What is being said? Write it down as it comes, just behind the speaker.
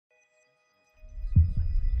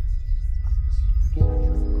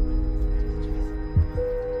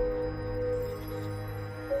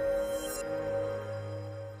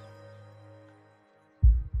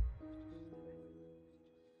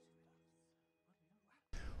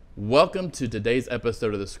Welcome to today's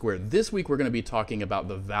episode of The Square. This week we're going to be talking about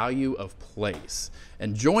the value of place.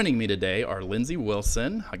 And joining me today are Lindsay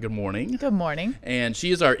Wilson. Hi, good morning. Good morning. And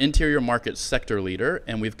she is our interior market sector leader.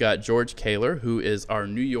 And we've got George Kahler, who is our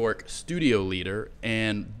New York studio leader.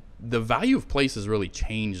 And the value of place has really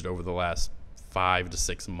changed over the last 5 to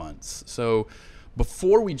 6 months. So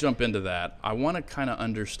before we jump into that, I want to kind of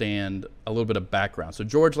understand a little bit of background. So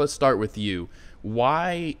George, let's start with you.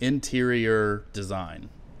 Why interior design?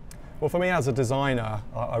 Well, for me as a designer,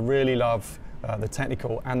 I really love the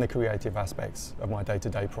technical and the creative aspects of my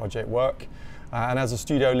day-to-day project work. And as a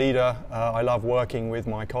studio leader, I love working with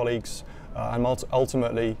my colleagues and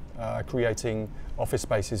ultimately creating office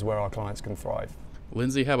spaces where our clients can thrive.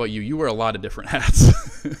 Lindsay, how about you? You wear a lot of different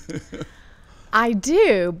hats. I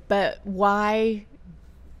do, but why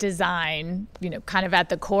design, kind of at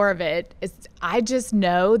the core of it, is I just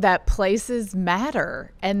know that places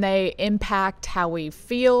matter and they impact how we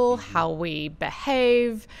feel, how we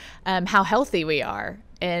behave, how healthy we are.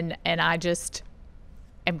 And I just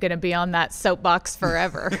am going to be on that soapbox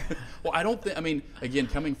forever. Well, I don't think, again,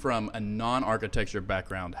 coming from a non-architecture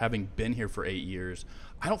background, having been here for 8 years,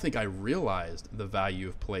 I don't think I realized the value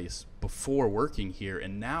of place before working here.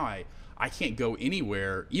 And now I can't go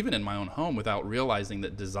anywhere, even in my own home, without realizing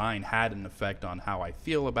that design had an effect on how I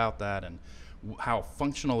feel about that and how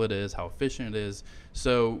functional it is, how efficient it is.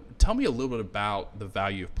 So tell me a little bit about the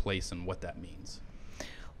value of place and what that means.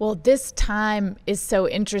 Well, this time is so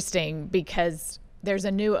interesting because there's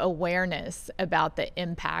a new awareness about the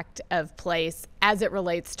impact of place as it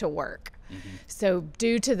relates to work. So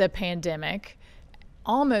due to the pandemic,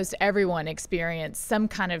 almost everyone experienced some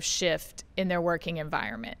kind of shift in their working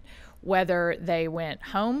environment, whether they went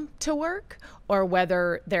home to work or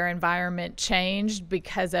whether their environment changed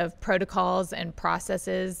because of protocols and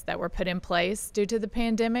processes that were put in place due to the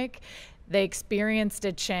pandemic. They experienced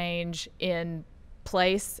a change in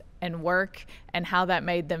place and work and how that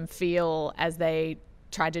made them feel as they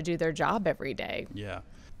tried to do their job every day. Yeah.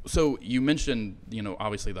 So you mentioned,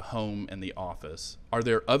 obviously the home and the office. Are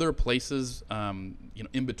there other places,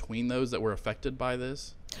 in between those that were affected by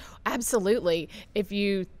this? Absolutely. If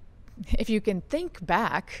you can think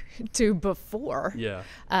back to before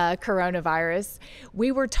coronavirus,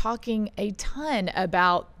 we were talking a ton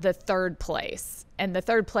about the third place. And the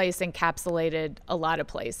third place encapsulated a lot of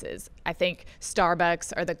places. I think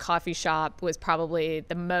Starbucks or the coffee shop was probably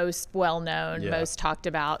the most well-known, most talked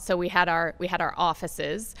about. So we had our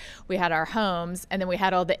offices, we had our homes, and then we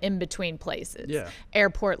had all the in-between places.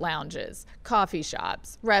 Airport lounges, coffee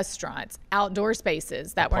shops, restaurants, outdoor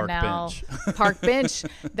spaces that were now park bench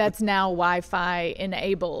that's now Wi-Fi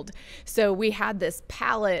enabled. So we had this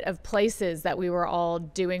palette of places that we were all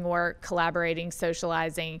doing work, collaborating,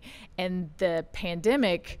 socializing, and the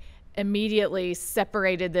pandemic immediately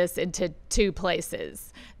separated this into two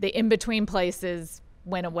places. The in-between places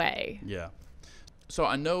went away. Yeah. So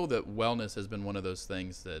I know that wellness has been one of those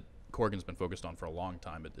things that Corgan's been focused on for a long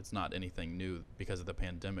time. It's not anything new because of the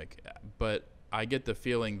pandemic. But I get the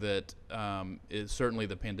feeling that certainly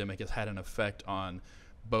the pandemic has had an effect on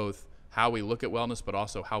both how we look at wellness, but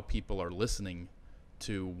also how people are listening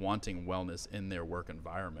to wanting wellness in their work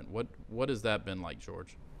environment. What has that been like,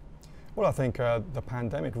 George? Well, I think the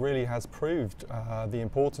pandemic really has proved the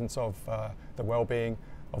importance of the well-being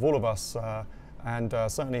of all of us and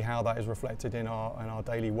certainly how that is reflected in our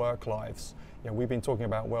daily work lives. We've been talking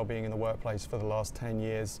about well-being in the workplace for the last 10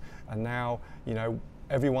 years, and now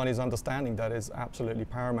everyone is understanding that is absolutely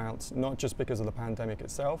paramount, not just because of the pandemic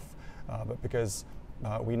itself, but because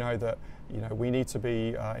we know that we need to be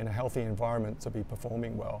in a healthy environment to be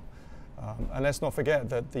performing well. And let's not forget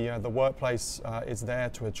that the workplace is there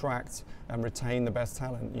to attract and retain the best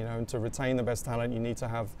talent. And to retain the best talent, you need to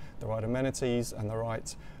have the right amenities and the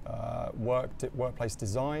right workplace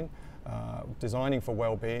design, designing for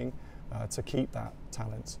well-being to keep that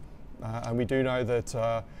talent. And we do know that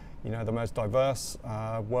the most diverse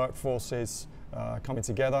workforces coming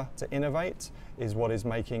together to innovate is what is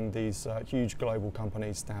making these huge global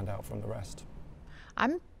companies stand out from the rest.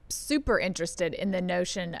 I'm super interested in the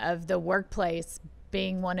notion of the workplace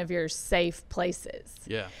being one of your safe places.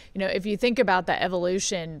 Yeah. If you think about the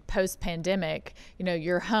evolution post-pandemic,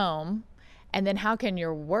 your home, and then how can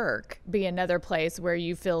your work be another place where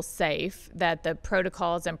you feel safe, that the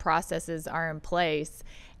protocols and processes are in place,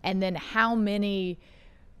 and then how many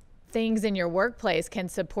things in your workplace can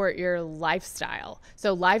support your lifestyle.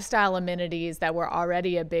 So lifestyle amenities that were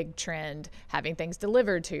already a big trend, having things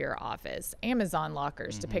delivered to your office, Amazon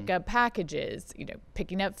lockers to pick up packages,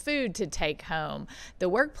 picking up food to take home. The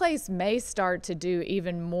workplace may start to do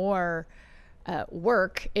even more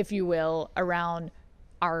work, if you will, around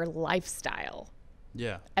our lifestyle.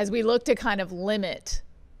 Yeah. As we look to kind of limit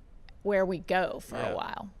where we go for a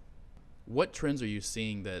while. What trends are you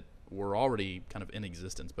seeing that were already kind of in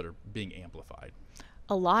existence but are being amplified?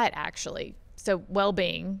 A lot, actually. So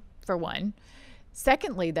well-being, for one.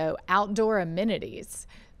 Secondly, though, outdoor amenities.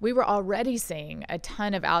 We were already seeing a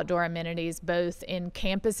ton of outdoor amenities, both in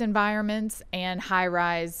campus environments and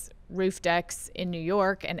high-rise roof decks in New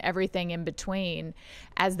York and everything in between.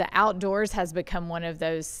 As the outdoors has become one of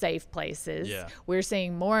those safe places, we're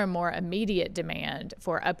seeing more and more immediate demand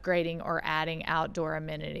for upgrading or adding outdoor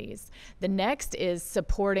amenities. The next is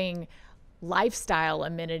supporting lifestyle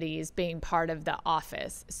amenities being part of the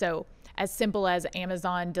office. So as simple as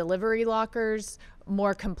Amazon delivery lockers,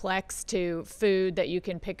 more complex to food that you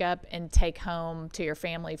can pick up and take home to your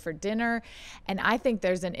family for dinner. And I think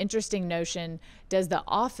there's an interesting notion, does the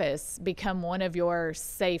office become one of your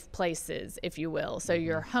safe places, if you will? So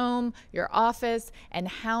your home, your office, and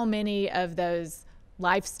how many of those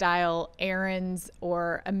lifestyle errands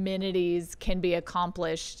or amenities can be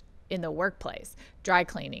accomplished in the workplace? Dry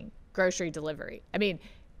cleaning, grocery delivery. I mean,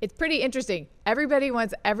 it's pretty interesting. Everybody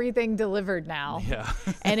wants everything delivered now. Yeah.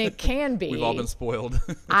 And it can be. We've all been spoiled.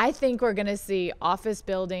 I think we're going to see office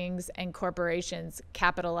buildings and corporations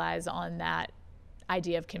capitalize on that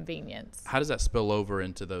idea of convenience. How does that spill over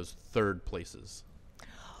into those third places?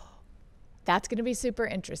 That's going to be super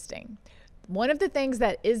interesting. One of the things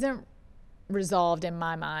that isn't resolved in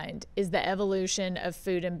my mind is the evolution of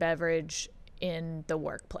food and beverage in the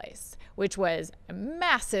workplace, which was a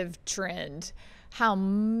massive trend. How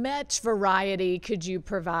much variety could you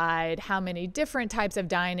provide? How many different types of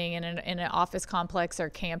dining in an office complex or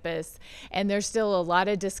campus? And there's still a lot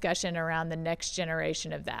of discussion around the next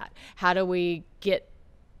generation of that. How do we get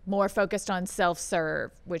more focused on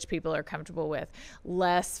self-serve, which people are comfortable with,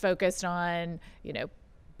 less focused on,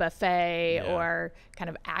 buffet or kind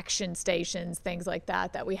of action stations, things like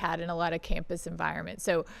that we had in a lot of campus environments.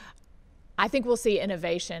 So I think we'll see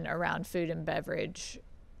innovation around food and beverage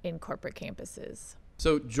in corporate campuses.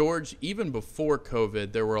 So George, even before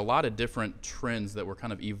COVID, there were a lot of different trends that were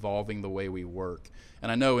kind of evolving the way we work.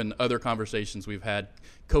 And I know in other conversations we've had,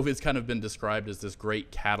 COVID's kind of been described as this great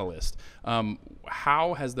catalyst.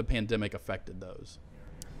 How has the pandemic affected those?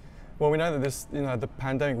 Well, we know that the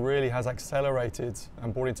pandemic really has accelerated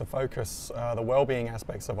and brought into focus the well-being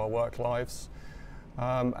aspects of our work lives.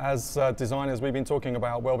 As designers, we've been talking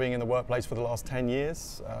about well-being in the workplace for the last 10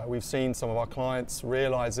 years. We've seen some of our clients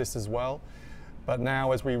realize this as well. But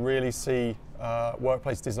now, as we really see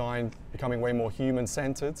workplace design becoming way more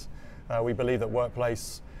human-centered, we believe that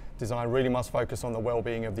workplace design really must focus on the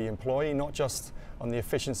well-being of the employee, not just on the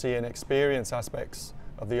efficiency and experience aspects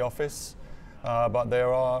of the office, but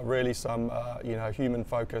there are really some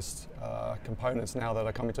human-focused components now that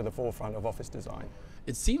are coming to the forefront of office design.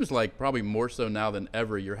 It seems like probably more so now than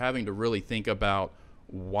ever, you're having to really think about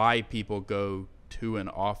why people go to an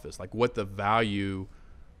office, like what the value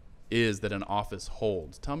is that an office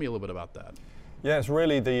holds. Tell me a little bit about that. Yeah, it's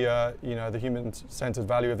really the human-centered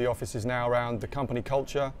value of the office is now around the company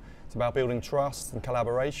culture. It's about building trust and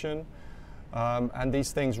collaboration, and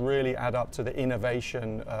these things really add up to the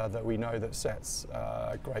innovation that we know that sets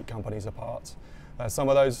great companies apart. Some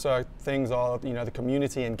of those things are, the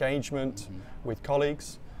community engagement with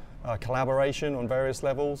colleagues, collaboration on various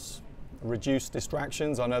levels, reduced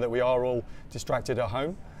distractions. I know that we are all distracted at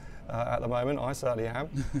home at the moment. I certainly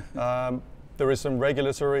am. There is some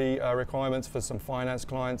regulatory requirements for some finance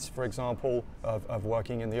clients, for example, of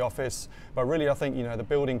working in the office. But really, I think, the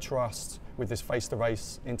building trust with this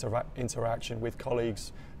face-to-face interaction with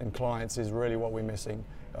colleagues and clients is really what we're missing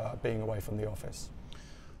being away from the office.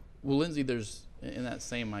 Well, Lindsay, there's in that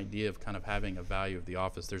same idea of kind of having a value of the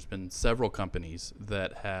office, there's been several companies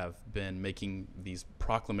that have been making these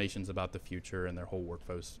proclamations about the future and their whole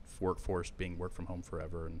workforce being work from home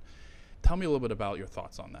forever. And tell me a little bit about your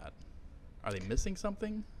thoughts on that. Are they missing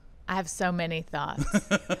something? I have so many thoughts.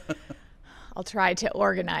 I'll try to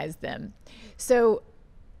organize them. So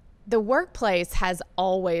the workplace has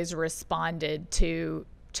always responded to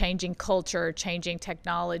changing culture, changing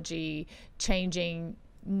technology, changing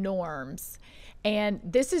norms. And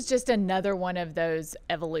this is just another one of those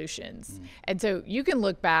evolutions. And so you can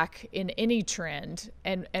look back in any trend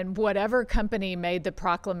and whatever company made the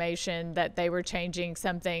proclamation that they were changing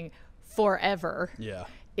something forever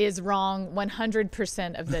is wrong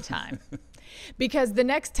 100% of the time. Because the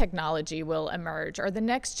next technology will emerge or the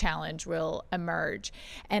next challenge will emerge.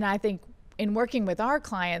 And I think in working with our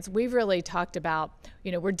clients, we've really talked about,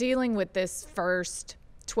 we're dealing with this first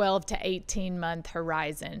 12 to 18 month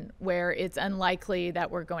horizon where it's unlikely that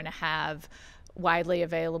we're going to have widely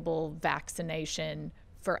available vaccination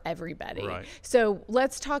for everybody. Right. So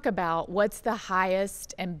let's talk about what's the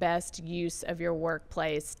highest and best use of your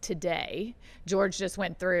workplace today. George just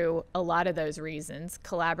went through a lot of those reasons: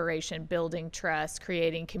 collaboration, building trust,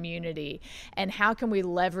 creating community. And how can we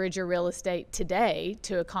leverage your real estate today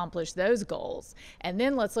to accomplish those goals? And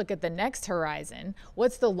then let's look at the next horizon.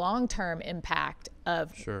 What's the long-term impact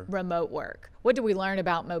of remote work? What do we learn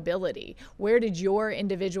about mobility? Where did your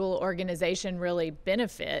individual organization really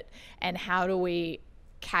benefit? And how do we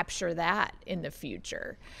capture that in the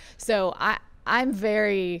future? So I'm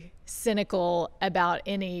very cynical about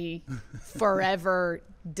any forever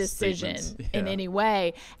decision in any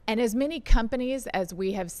way. And as many companies as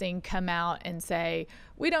we have seen come out and say,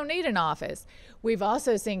 we don't need an office, we've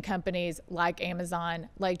also seen companies like Amazon,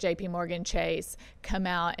 like JP Morgan Chase, come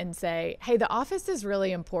out and say, hey, the office is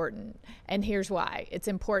really important. And here's why. It's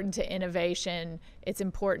important to innovation. It's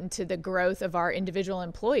important to the growth of our individual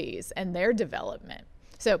employees and their development.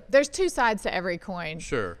 So there's two sides to every coin.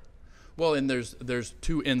 Sure. Well, and there's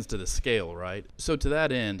two ends to the scale, right? So to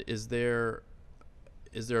that end, is there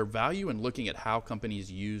value in looking at how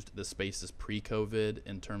companies used the spaces pre-COVID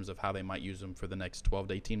in terms of how they might use them for the next 12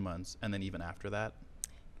 to 18 months, and then even after that?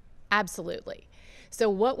 Absolutely. So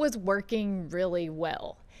what was working really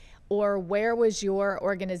well? Or where was your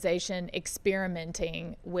organization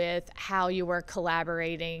experimenting with how you were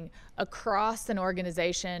collaborating across an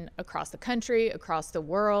organization, across the country, across the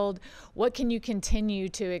world? What can you continue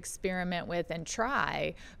to experiment with and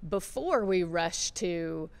try before we rush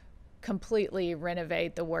to completely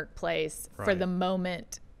renovate the workplace for the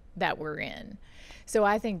moment that we're in? So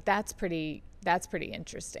I think that's pretty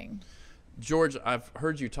interesting. George, I've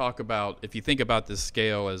heard you talk about, if you think about this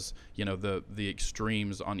scale as, the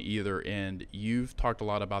extremes on either end, you've talked a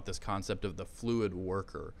lot about this concept of the fluid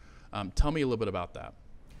worker. Tell me a little bit about that.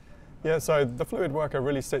 Yeah, so the fluid worker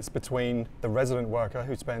really sits between the resident worker,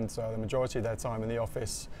 who spends the majority of their time in the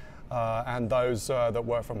office, and those that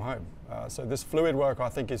work from home. So this fluid worker, I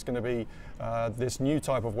think, is going to be this new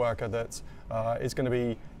type of worker that is going to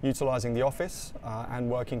be utilizing the office and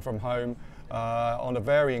working from home on a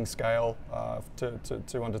varying scale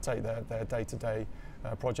to undertake their day-to-day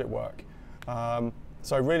project work.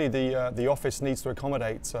 So really the office needs to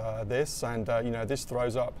accommodate this, and this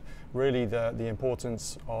throws up really the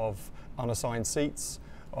importance of unassigned seats,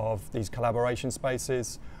 of these collaboration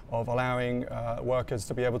spaces, of allowing workers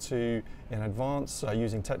to be able to, in advance,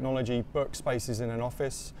 using technology, book spaces in an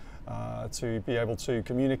office, to be able to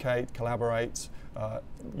communicate, collaborate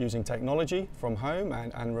using technology from home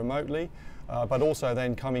and remotely, but also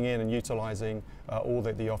then coming in and utilizing all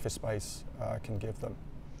that the office space can give them.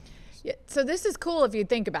 Yeah, so this is cool if you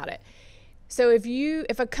think about it. So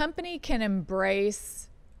if a company can embrace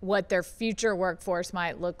what their future workforce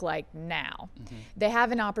might look like now, they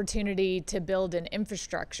have an opportunity to build an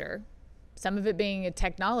infrastructure, some of it being a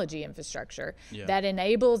technology infrastructure, that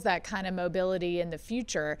enables that kind of mobility in the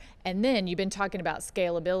future. And then you've been talking about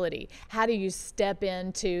scalability. How do you step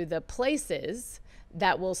into the places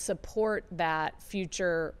that will support that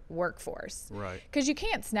future workforce? Right. Because you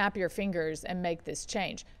can't snap your fingers and make this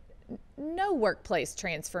change. No workplace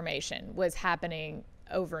transformation was happening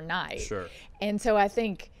overnight. Sure. And so I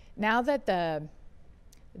think now that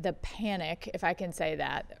the panic, if I can say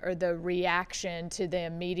that, or the reaction to the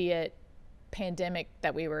immediate pandemic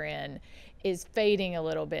that we were in is fading a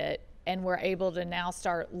little bit, and we're able to now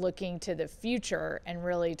start looking to the future and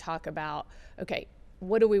really talk about, okay,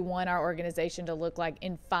 what do we want our organization to look like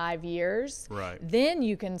in 5 years? Right. Then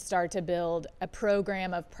you can start to build a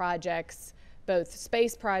program of projects, both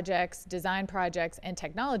space projects, design projects, and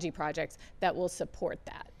technology projects that will support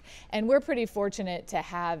that. And we're pretty fortunate to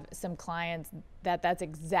have some clients that's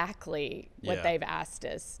exactly what they've asked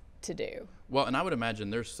us to do. Well, and I would imagine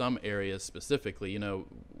there's some areas specifically,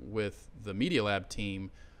 with the Media Lab team,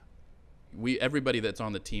 everybody that's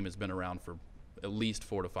on the team has been around for at least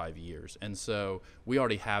 4 to 5 years. And so we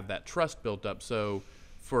already have that trust built up. So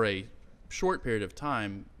for a short period of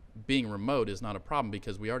time, being remote is not a problem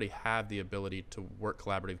because we already have the ability to work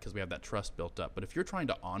collaboratively because we have that trust built up. But if you're trying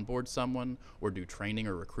to onboard someone or do training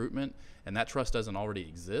or recruitment and that trust doesn't already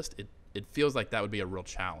exist, it feels like that would be a real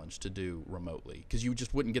challenge to do remotely because you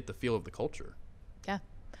just wouldn't get the feel of the culture. Yeah.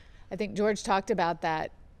 I think George talked about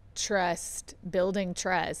that. Trust, building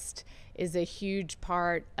trust is a huge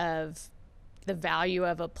part of the value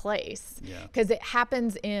of a place because it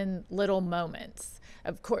happens in little moments.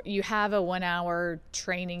 Of course, you have a 1-hour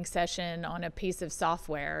training session on a piece of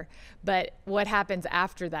software, but what happens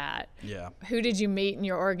after that? Yeah. Who did you meet in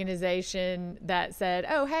your organization that said,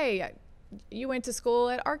 oh, hey, you went to school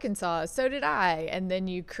at Arkansas, so did I. And then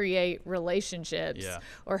you create relationships,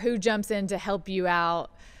 or who jumps in to help you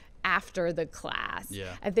out after the class.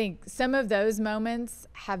 I think some of those moments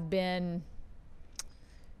have been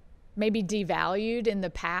maybe devalued in the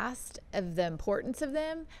past of the importance of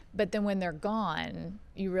them, but then when they're gone,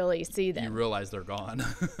 you really see them. You realize they're gone.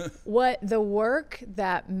 What the work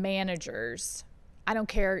that managers, I don't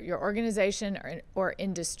care your organization or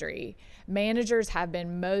industry, managers have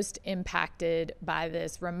been most impacted by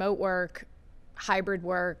this remote work, hybrid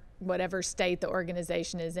work, whatever state the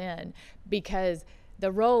organization is in, because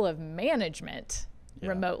the role of management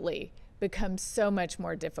remotely becomes so much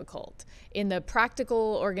more difficult in the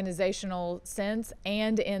practical organizational sense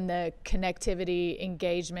and in the connectivity,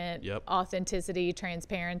 engagement, authenticity,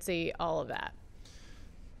 transparency, all of that.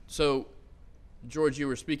 So, George, you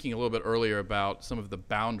were speaking a little bit earlier about some of the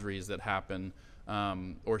boundaries that happen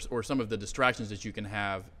or some of the distractions that you can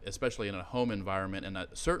have, especially in a home environment, and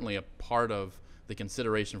certainly a part of the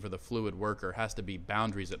consideration for the fluid worker has to be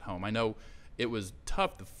boundaries at home. I know it was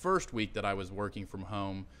tough the first week that I was working from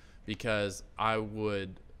home because I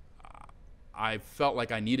felt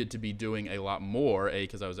like I needed to be doing a lot more,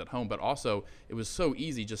 because I was at home, but also it was so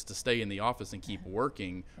easy just to stay in the office and keep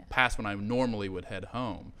working past when I normally would head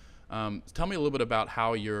home. Tell me a little bit about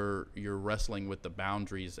how you're wrestling with the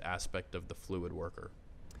boundaries aspect of the fluid worker.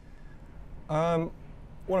 Well,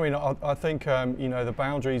 I mean, I think the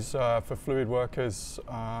boundaries for fluid workers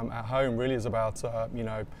at home really is about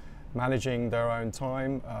managing their own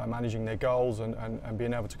time, managing their goals, and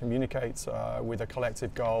being able to communicate with a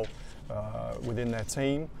collective goal within their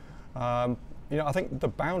team. I think the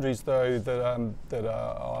boundaries, though, that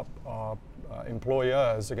our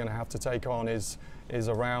employers are going to have to take on is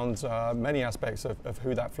around many aspects of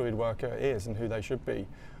who that fluid worker is and who they should be.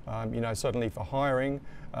 Certainly for hiring,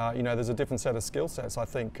 there's a different set of skill sets, I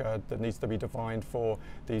think, that needs to be defined for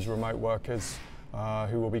these remote workers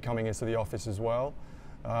who will be coming into the office as well.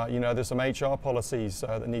 There's some HR policies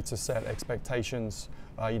that need to set expectations,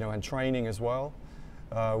 and training as well.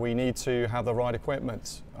 We need to have the right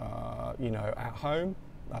equipment, at home,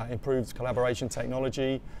 improved collaboration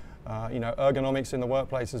technology. Ergonomics in the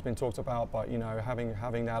workplace has been talked about, but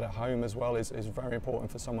having that at home as well is very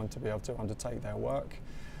important for someone to be able to undertake their work.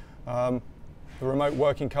 The remote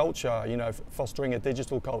working culture, fostering a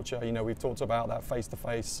digital culture. We've talked about that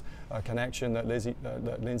face-to-face connection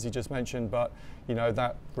that Lindsay just mentioned, but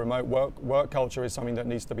that remote work culture is something that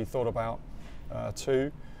needs to be thought about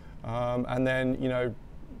too. And then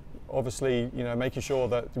obviously making sure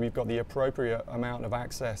that we've got the appropriate amount of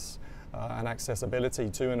access and accessibility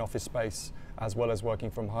to an office space, as well as working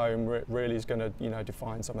from home, really is going to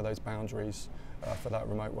define some of those boundaries for that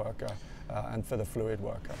remote worker and for the fluid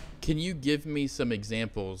worker. Can you give me some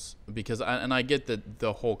examples? Because I get that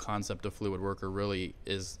the whole concept of fluid worker really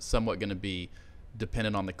is somewhat going to be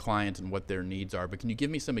dependent on the client and what their needs are. But can you give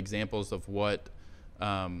me some examples of what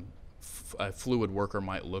a fluid worker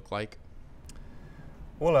might look like?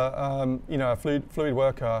 Well, a fluid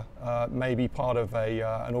worker may be part of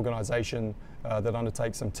an organisation that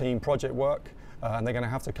undertakes some team project work, and they're going to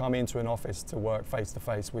have to come into an office to work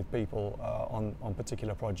face-to-face with people on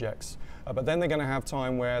particular projects. But then they're going to have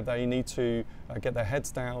time where they need to get their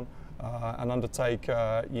heads down and undertake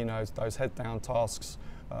those head-down tasks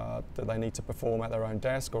that they need to perform at their own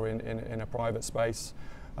desk or in a private space.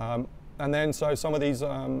 And then, so some of these,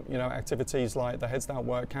 activities like the heads down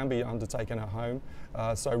work can be undertaken at home.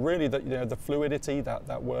 So really, the fluidity,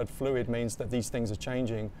 that word fluid means that these things are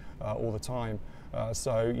changing all the time.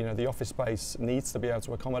 So the office space needs to be able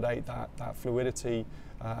to accommodate that fluidity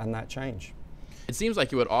and that change. It seems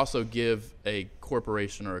like it would also give a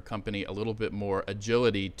corporation or a company a little bit more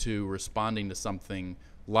agility to responding to something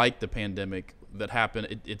like the pandemic that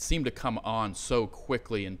happened. It seemed to come on so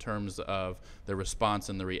quickly in terms of the response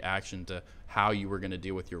and the reaction to how you were going to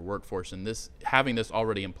deal with your workforce, and having this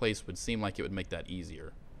already in place would seem like it would make that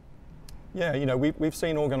easier. Yeah, we've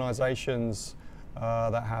seen organizations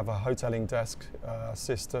that have a hoteling desk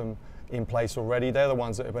system in place already. They're the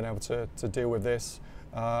ones that have been able to deal with this,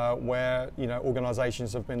 where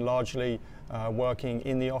organizations have been largely working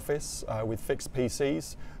in the office with fixed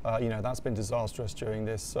PCs. That's been disastrous during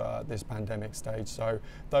this pandemic stage. So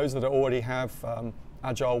those that already have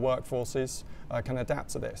agile workforces can adapt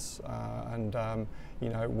to this.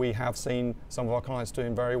 We have seen some of our clients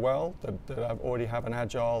doing very well that already have an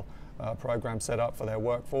agile program set up for their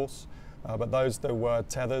workforce. But those that were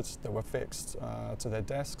tethered, that were fixed to their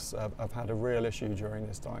desks, have had a real issue during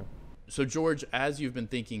this time. So George, as you've been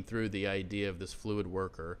thinking through the idea of this fluid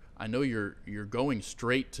worker, I know you're going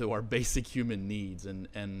straight to our basic human needs,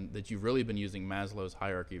 and that you've really been using Maslow's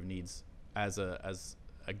hierarchy of needs as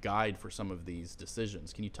a guide for some of these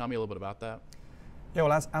decisions. Can you tell me a little bit about that? Yeah,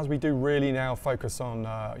 well, as we do really now focus on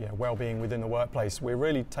well-being within the workplace, we're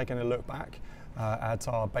really taking a look back at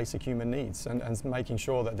our basic human needs and making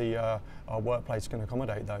sure that our workplace can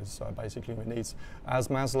accommodate those basic human needs. As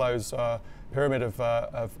Maslow's pyramid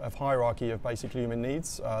of hierarchy of basic human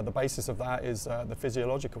needs, the basis of that is the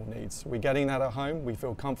physiological needs. We're getting that at home, we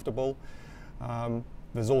feel comfortable.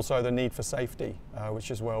 There's also the need for safety, which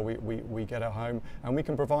is where we get at home, and we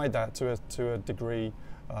can provide that to a degree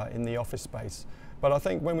in the office space. But I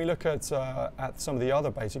think when we look at some of the other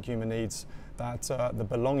basic human needs, that the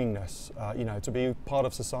belongingness, to be part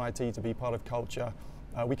of society, to be part of culture,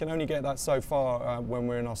 we can only get that so far when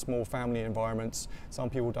we're in our small family environments.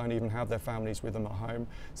 Some people don't even have their families with them at home.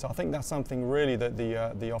 So I think that's something really that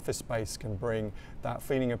the office space can bring, that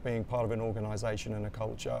feeling of being part of an organisation and a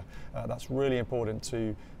culture. That's really important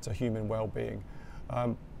to human well-being.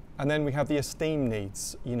 And then we have the esteem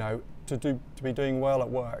needs, to be doing well at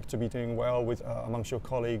work, to be doing well with amongst your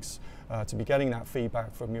colleagues, to be getting that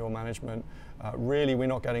feedback from your management. Really, we're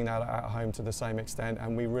not getting that at home to the same extent,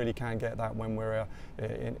 and we really can get that when we're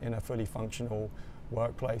in a fully functional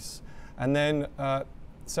workplace. And then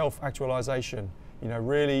self-actualization,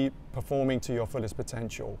 really performing to your fullest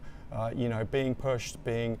potential. Being pushed,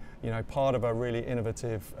 being part of a really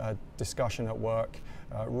innovative discussion at work,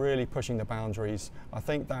 really pushing the boundaries. I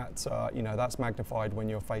think that that's magnified when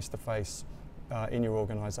you're face to face in your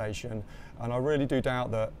organisation, and I really do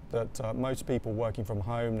doubt that most people working from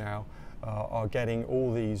home now are getting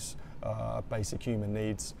all these basic human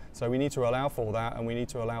needs. So we need to allow for that, and we need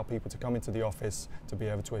to allow people to come into the office to be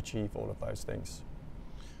able to achieve all of those things.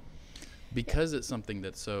 Because it's something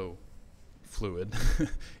that's so fluid,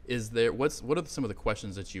 what are some of the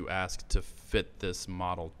questions that you ask to fit this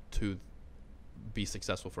model to be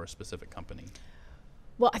successful for a specific company?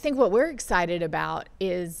 Well, I think what we're excited about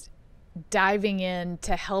is diving in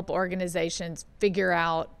to help organizations figure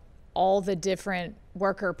out all the different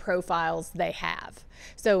worker profiles they have.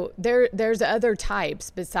 So there's other types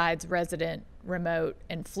besides resident, remote,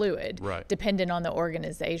 and fluid, right, dependent on the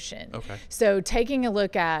organization. Okay. So taking a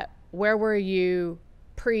look at where were you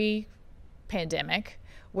pre-pandemic,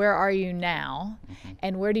 where are you now, mm-hmm,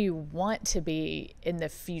 and where do you want to be in the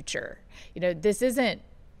future? This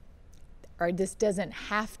doesn't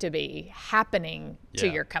have to be happening to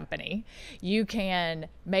your company. You can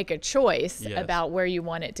make a choice about where you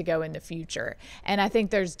want it to go in the future. And I think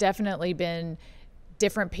there's definitely been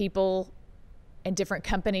different people and different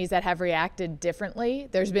companies that have reacted differently.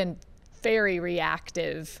 There's been very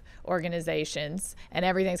reactive organizations, and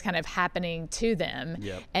everything's kind of happening to them.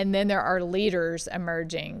 Yep. And then there are leaders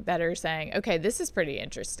emerging that are saying, okay, this is pretty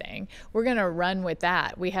interesting. We're going to run with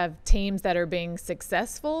that. We have teams that are being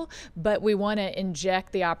successful, but we want to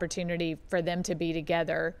inject the opportunity for them to be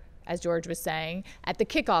together, as George was saying, at the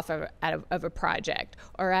kickoff of a project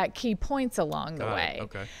or at key points along the way.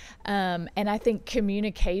 Okay. And I think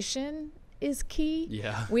communication is key.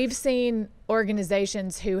 Yeah. We've seen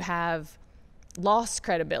organizations who have lost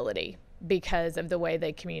credibility because of the way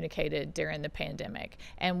they communicated during the pandemic.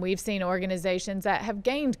 And we've seen organizations that have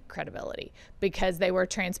gained credibility because they were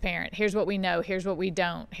transparent. Here's what we know, here's what we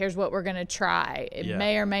don't, here's what we're going to try. It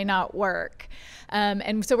may or may not work.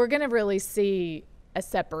 And so we're going to really see a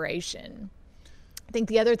separation. I think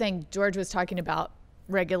the other thing George was talking about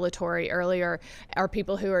regulatory earlier are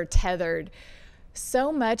people who are tethered.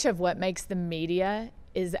 So much of what makes the media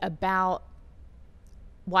is about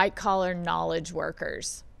white collar knowledge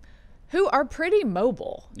workers who are pretty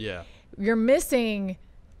mobile. Yeah. You're missing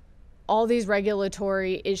all these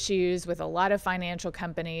regulatory issues with a lot of financial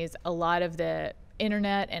companies, a lot of the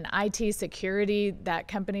internet and IT security that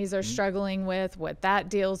companies are struggling with, what that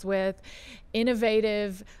deals with,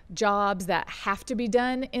 innovative jobs that have to be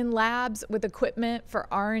done in labs with equipment for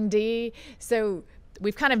R&D. So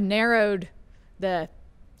we've kind of narrowed the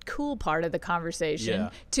cool part of the conversation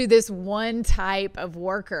to this one type of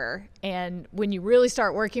worker. And when you really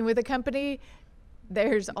start working with a company,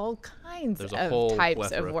 there's all kinds of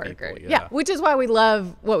types of workers. Yeah, which is why we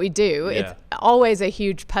love what we do. Yeah. It's always a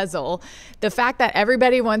huge puzzle. The fact that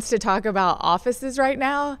everybody wants to talk about offices right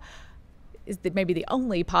now is maybe the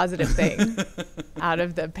only positive thing out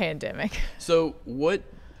of the pandemic. So what,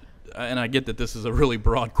 and I get that this is a really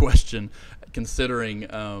broad question considering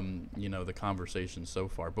the conversation so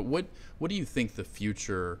far, but what do you think the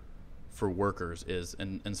future for workers is,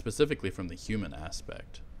 and specifically from the human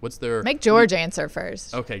aspect? What's their Make George answer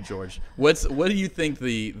first. Okay, George. What do you think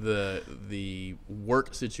the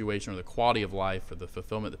work situation or the quality of life or the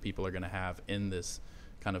fulfillment that people are going to have in this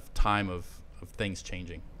kind of time of things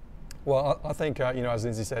changing? Well, I think, as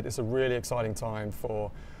Lindsay said, it's a really exciting time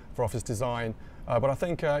for office design. But I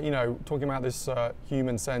think, talking about this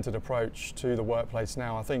human-centered approach to the workplace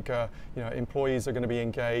now, I think, employees are going to be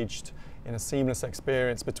engaged in a seamless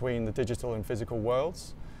experience between the digital and physical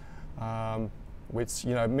worlds, which,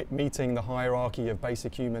 meeting the hierarchy of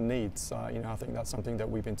basic human needs. I think that's something that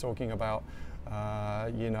we've been talking about,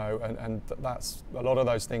 and that's a lot of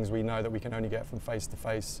those things we know that we can only get from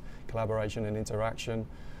face-to-face collaboration and interaction.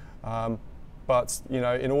 But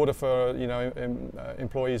in order for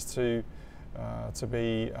employees to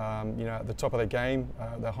be at the top of their game,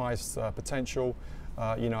 their highest potential,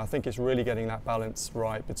 I think it's really getting that balance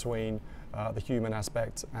right between the human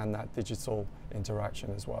aspect and that digital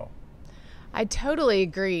interaction as well. I totally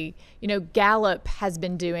agree. Gallup has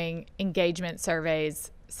been doing engagement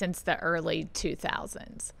surveys since the early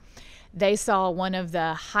 2000s. They saw one of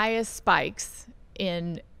the highest spikes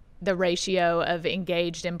in the ratio of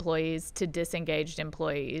engaged employees to disengaged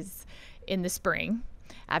employees in the spring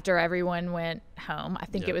after everyone went home. I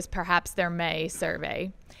think it was perhaps their May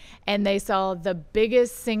survey. And they saw the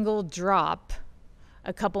biggest single drop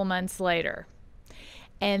a couple months later.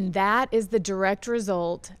 And that is the direct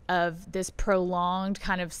result of this prolonged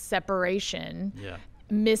kind of separation,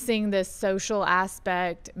 missing the social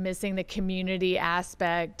aspect, missing the community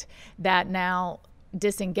aspect, that now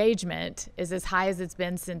disengagement is as high as it's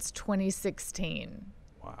been since 2016.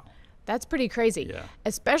 Wow. That's pretty crazy. Yeah.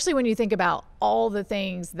 Especially when you think about all the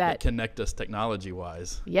things that connect us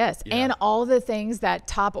technology-wise. Yes, and all the things that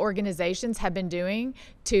top organizations have been doing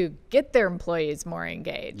to get their employees more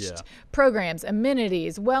engaged. Yeah. Programs,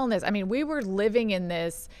 amenities, wellness. I mean, we were living in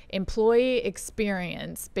this employee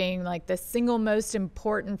experience being like the single most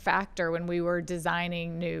important factor when we were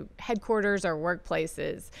designing new headquarters or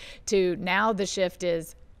workplaces, to now the shift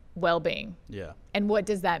is well-being. Yeah. And what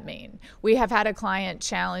does that mean? We have had a client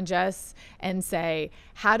challenge us and say,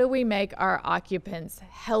 how do we make our occupants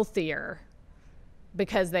healthier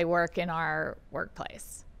because they work in our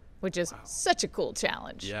workplace? Which is such a cool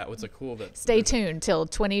challenge. Yeah, what's a cool that... Stay tuned till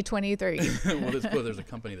 2023. Well, it's cool. There's a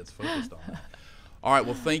company that's focused on that. All right,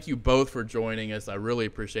 well, thank you both for joining us. I really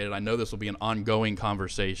appreciate it. I know this will be an ongoing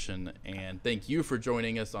conversation, and thank you for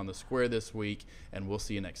joining us on TheSquare this week, and we'll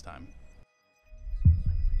see you next time.